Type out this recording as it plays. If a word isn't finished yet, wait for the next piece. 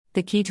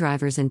The key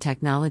drivers in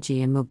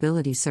technology and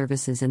mobility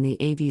services in the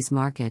AVs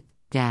market.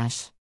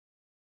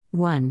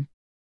 1.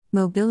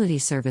 Mobility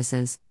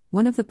services,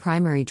 one of the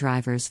primary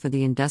drivers for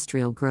the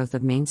industrial growth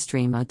of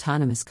mainstream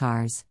autonomous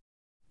cars.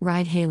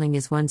 Ride-hailing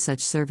is one such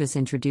service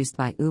introduced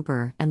by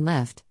Uber and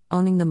Lyft,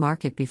 owning the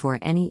market before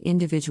any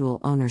individual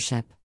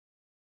ownership.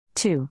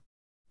 2.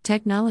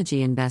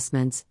 Technology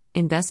investments.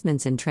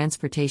 Investments in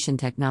transportation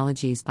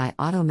technologies by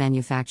auto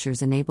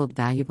manufacturers enabled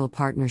valuable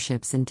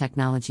partnerships in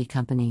technology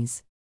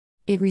companies.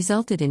 It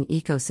resulted in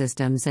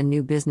ecosystems and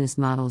new business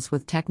models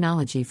with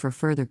technology for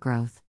further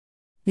growth.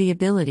 The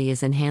ability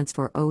is enhanced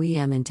for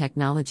OEM and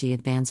technology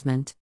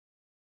advancement.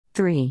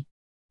 3.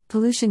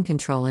 Pollution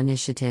control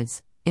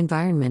initiatives.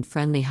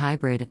 Environment-friendly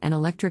hybrid and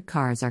electric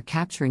cars are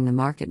capturing the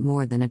market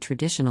more than a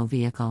traditional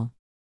vehicle.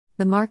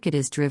 The market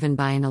is driven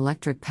by an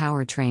electric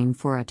powertrain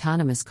for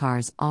autonomous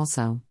cars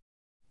also.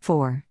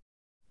 4.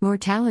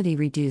 Mortality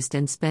reduced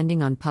and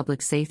spending on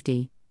public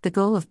safety. The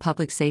goal of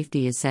public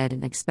safety is said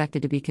and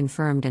expected to be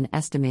confirmed and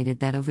estimated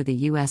that over the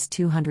US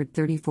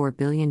 $234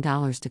 billion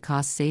to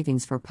cost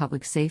savings for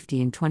public safety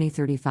in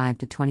 2035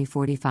 to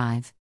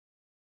 2045.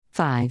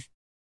 5.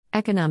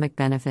 Economic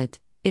benefit.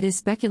 It is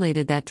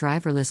speculated that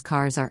driverless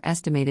cars are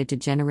estimated to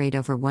generate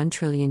over $1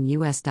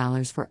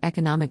 trillion for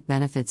economic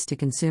benefits to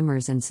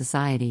consumers and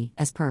society,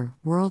 as per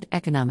World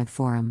Economic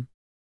Forum.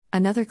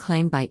 Another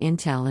claim by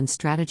Intel and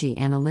Strategy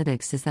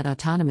Analytics is that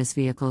autonomous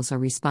vehicles are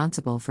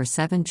responsible for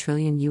 $7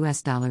 trillion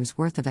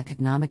worth of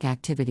economic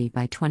activity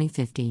by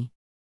 2050.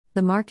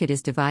 The market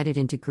is divided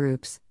into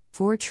groups: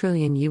 $4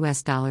 trillion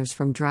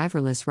from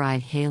driverless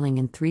ride-hailing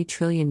and $3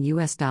 trillion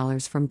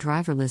from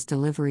driverless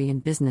delivery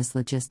and business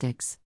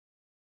logistics.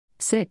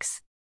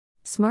 6.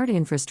 Smart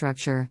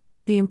infrastructure.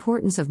 The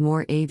importance of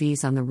more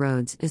AVs on the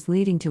roads is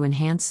leading to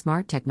enhanced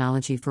smart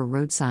technology for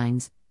road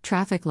signs,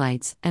 traffic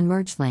lights, and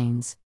merge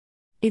lanes.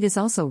 It is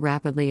also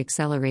rapidly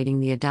accelerating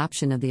the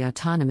adoption of the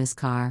autonomous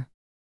car.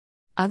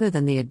 Other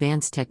than the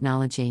advanced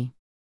technology,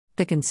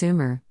 the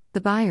consumer,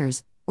 the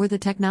buyers, or the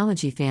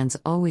technology fans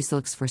always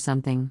looks for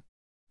something.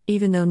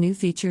 Even though new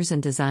features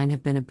and design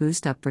have been a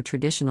boost up for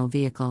traditional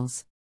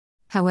vehicles.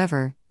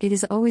 However, it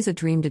is always a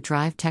dream to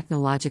drive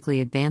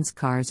technologically advanced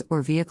cars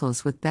or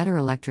vehicles with better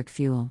electric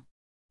fuel.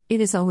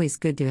 It is always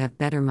good to have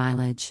better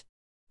mileage.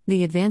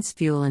 The advanced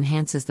fuel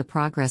enhances the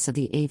progress of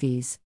the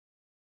AVs.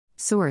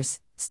 Source: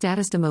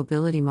 Statista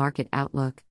Mobility Market Outlook.